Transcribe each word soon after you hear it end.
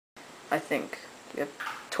I think. We have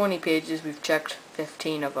 20 pages, we've checked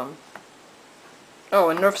 15 of them. Oh,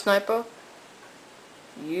 and Nerf Sniper?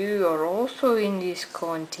 You are also in this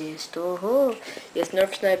contest. Oh, yes,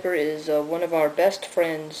 Nerf Sniper is one of our best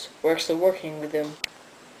friends. We're actually working with him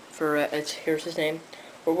for, here's his name.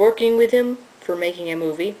 We're working with him for making a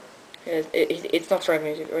movie. It's not strike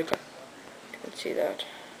music, right there. Let's see that.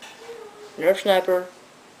 Nerf Sniper,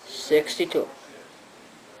 62.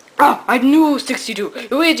 Ah, I knew it was 62.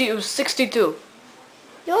 Luigi, it was 62.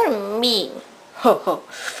 You're mean. Ho ho.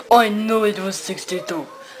 I knew it was 62.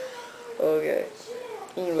 Okay.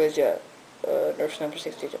 Anyways, yeah. Nerf Sniper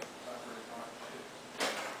 62.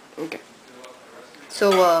 Okay.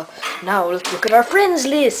 So, now let's look at our friends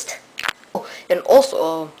list. Oh, and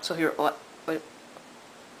also, so here, what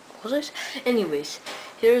was this? Anyways,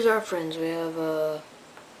 here's our friends. We have,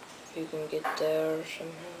 if you can get there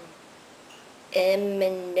somehow.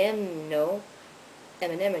 Eminem, no.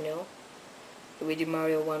 Luigi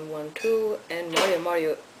Mario 112 and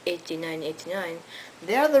Mario 8989.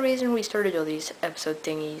 They are the reason we started all these episode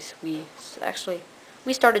thingies. We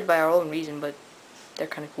started by our own reason, but they're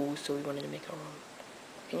kind of cool, so we wanted to make our own.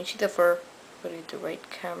 Can you see the fur? What is the right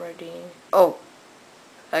camera, Dean? Oh!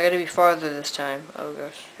 I gotta be farther this time. Oh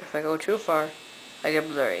gosh. If I go too far, I get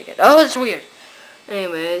blurry again. Oh, that's weird!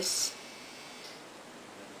 Anyways.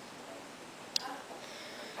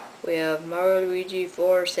 We have Mario Luigi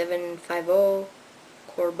 4750,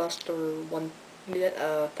 Core Buster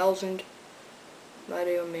 1000,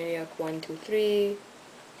 Mario Maniac 123,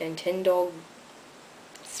 Nintendo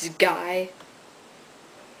Guy,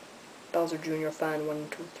 Bowser Jr. Fan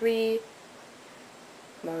 123,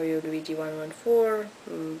 Mario Luigi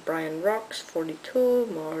 114, Brian Rocks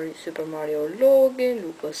 42, Super Mario Logan,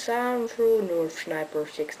 Lucas Andrew, Nerf Sniper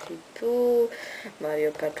 62,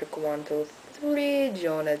 Mario Patrick 123,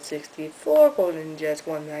 John at 64, Golden Jets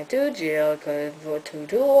 192, GL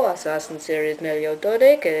 422, Assassin Series Melio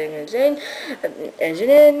Dodic,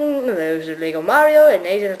 Engineering, there's Lego Mario, and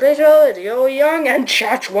Nathan Glacial, Yo Young, and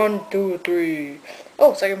Chatch 123.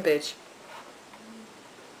 Oh, second page.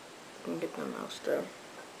 Let me get my mouse there.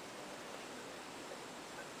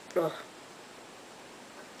 Oh.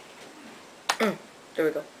 There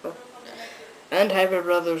we go. Oh. And Hyper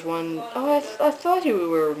Brothers 1. Oh, I thought you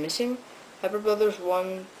were missing. Hyper Brothers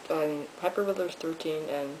 1, Hyper Brothers 13,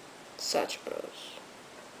 and Satch Bros.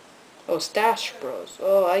 Oh, Stash Bros.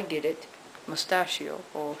 Oh, I get it. Mustachio.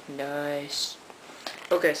 Oh, nice.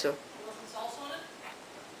 Okay, so.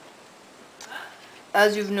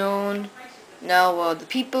 As you've known, now the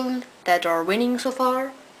people that are winning so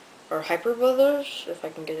far are Hyper Brothers, if I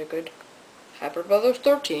can get a good Hyper Brothers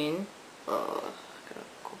 13. Page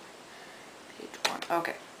 1.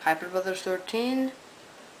 Okay, Hyper Brothers 13.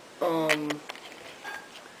 Where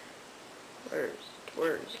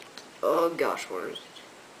is it? Oh gosh, where is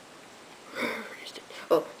it?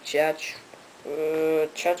 Oh, Chatch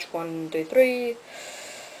 123.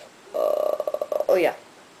 Oh yeah.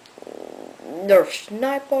 Nerf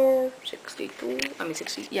Sniper 62. I mean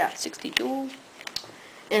 60. Yeah, 62.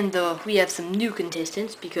 And we have some new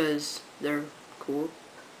contestants because they're cool.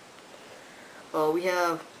 We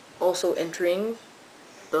have also entering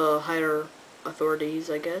the higher authorities,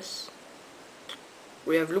 I guess.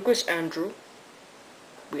 We have Lucas Andrew.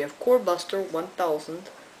 We have Core Buster 1000.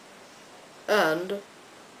 And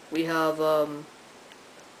we have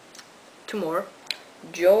two more.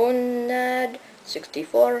 Jonad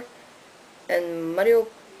 64 and Mario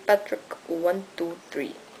Patrick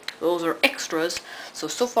 123. Those are extras. So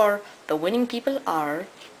far, the winning people are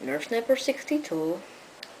Nerf Sniper 62,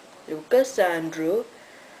 Lucas Andrew,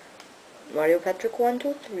 Mario Patrick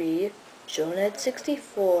 123, Jonad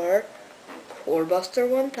 64, Core Buster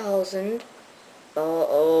 1000,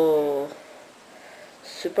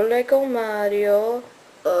 Super Lego Mario,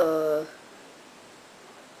 oh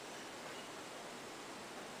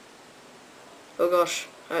gosh,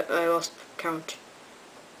 I lost count.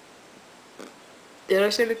 Did I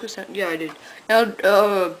say Lucas? Yeah, I did. Now,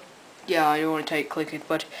 yeah, I don't want to click it,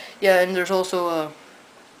 but yeah, and there's also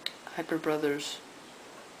Hyper Brothers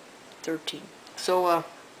 13. So,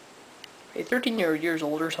 13 years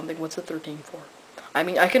old or something. What's the 13 for? I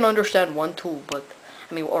mean, I can understand 1, 2, but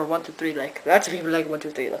I mean, or 1, 2, 3. Like that's people like 1,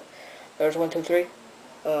 2, 3. Like, there's 1, 2, 3.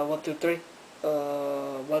 1, 2, 3.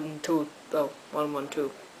 1, 2. Oh, 1, 1,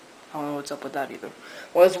 2. I don't know what's up with that either.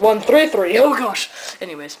 Well, it's 1, 3, 3. Oh gosh.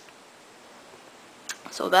 Anyways.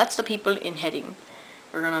 So that's the people in heading.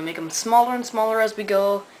 We're gonna make them smaller and smaller as we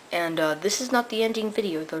go, and this is not the ending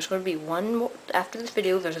video. There's gonna be one more after this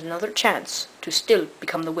video. There's another chance to still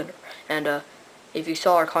become the winner, and if you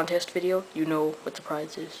saw our contest video, you know what the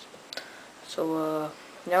prize is. So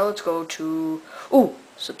now let's go to, ooh,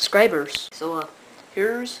 subscribers. So,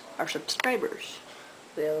 here's our subscribers.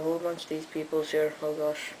 We have a whole bunch of these people here, oh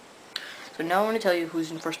gosh. So now I want to tell you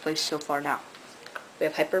who's in first place so far now. We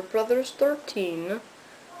have Hyper Brothers 13,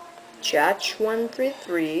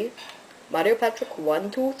 Chatch133, Mario Patrick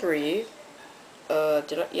 123,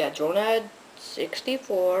 Jonad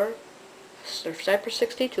 64, Surf Sniper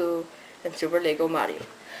 62, and Super Lego Mario.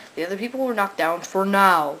 The other people were knocked down for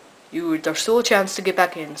now. There's still a chance to get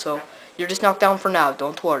back in, so you're just knocked down for now,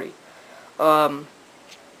 don't worry.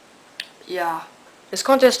 Yeah. This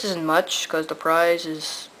contest isn't much, because the prize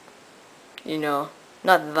is, you know,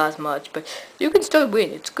 not that much, but you can still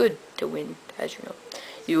win. It's good to win, as you know.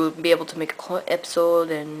 You will be able to make a episode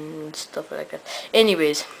and stuff like that.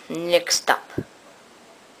 Anyways, next up.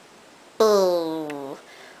 Boo.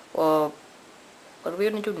 Well, what are we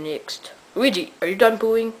gonna do next? Luigi, are you done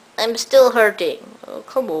booing? I'm still hurting. Oh,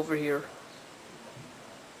 come over here.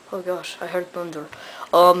 Oh gosh, I heard thunder.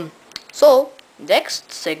 So,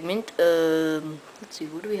 next segment, let's see,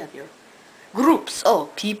 what do we have here? Groups. Oh,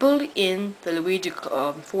 people in the Luigi,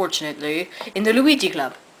 fortunately, in the Luigi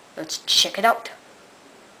Club. Let's check it out.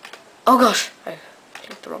 Oh gosh, I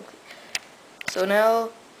clicked the wrong thing. So now,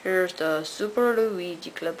 here's the Super Luigi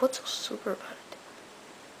Club. What's so super about it?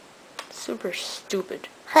 Super stupid.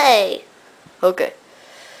 Hey. Okay.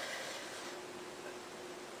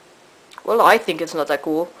 Well, I think it's not that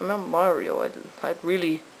cool. I'm not Mario. I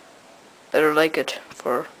really better like it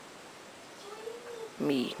for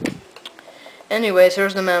me. Anyways,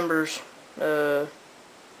 here's the members. Mario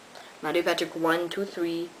Patrick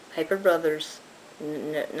 123, Hyper Brothers,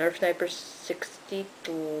 Nerf Sniper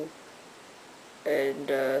 62, and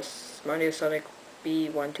Mario Sonic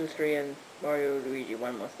B123, and Mario Luigi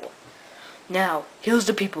 114. Now, here's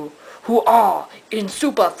the people who are in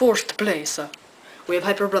super first place. We have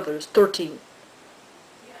Hyper Brothers 13,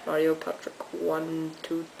 Mario Patrick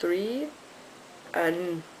 123,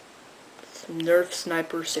 and Nerf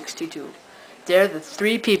Sniper 62. They're the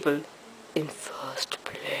three people in first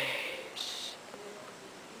place.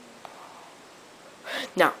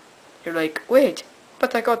 Now, you're like, wait,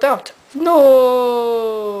 but I got out.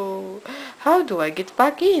 No! How do I get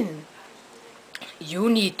back in? You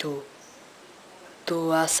need to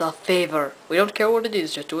do us a favor. We don't care what it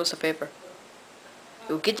is, just do us a favor.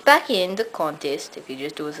 You'll get back in the contest if you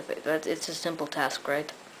just do us a favor. It's a simple task,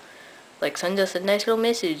 right? Like, send us a nice little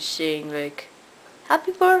message saying, like,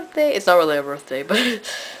 happy birthday. It's not really a birthday, but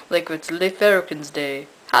like it's Leif Erikens Day.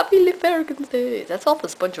 Happy Leif Erikens Day. That's off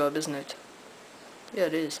of SpongeBob, isn't it? Yeah,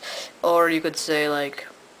 it is. Or you could say, like,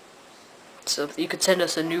 so you could send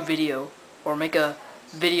us a new video, or make a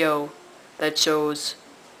video that shows,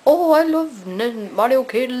 oh, I love Mario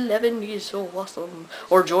Kart 11, he's so awesome.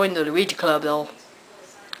 Or join the Luigi Club. They'll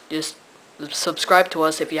just subscribe to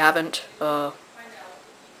us if you haven't.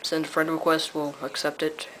 Send a friend request, we'll accept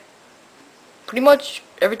it. Pretty much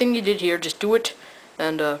everything you did here, just do it,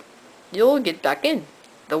 and you'll get back in.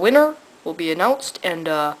 The winner will be announced, and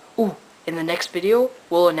in the next video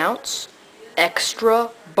we'll announce extra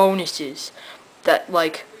bonuses that,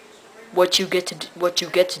 like, what you get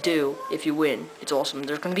to do if you win. It's awesome.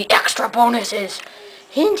 There's gonna be extra bonuses.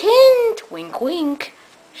 Hint, hint. Wink, wink.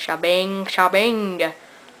 Shabang, shabang.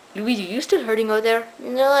 Luigi, you still hurting out there?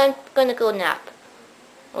 No, I'm gonna go nap.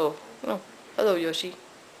 Oh, no. Hello, Yoshi.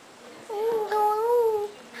 Hello.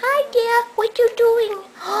 Hi, dear. What you doing?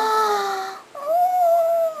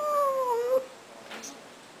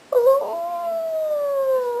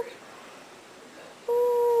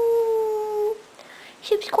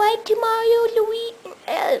 Subscribe to Mario Luigi.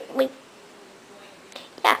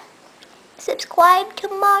 Yeah. Subscribe to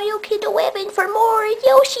Mario Kid 11 for more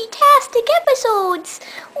Yoshi-tastic episodes.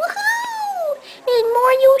 Woohoo! And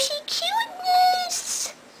more Yoshi Q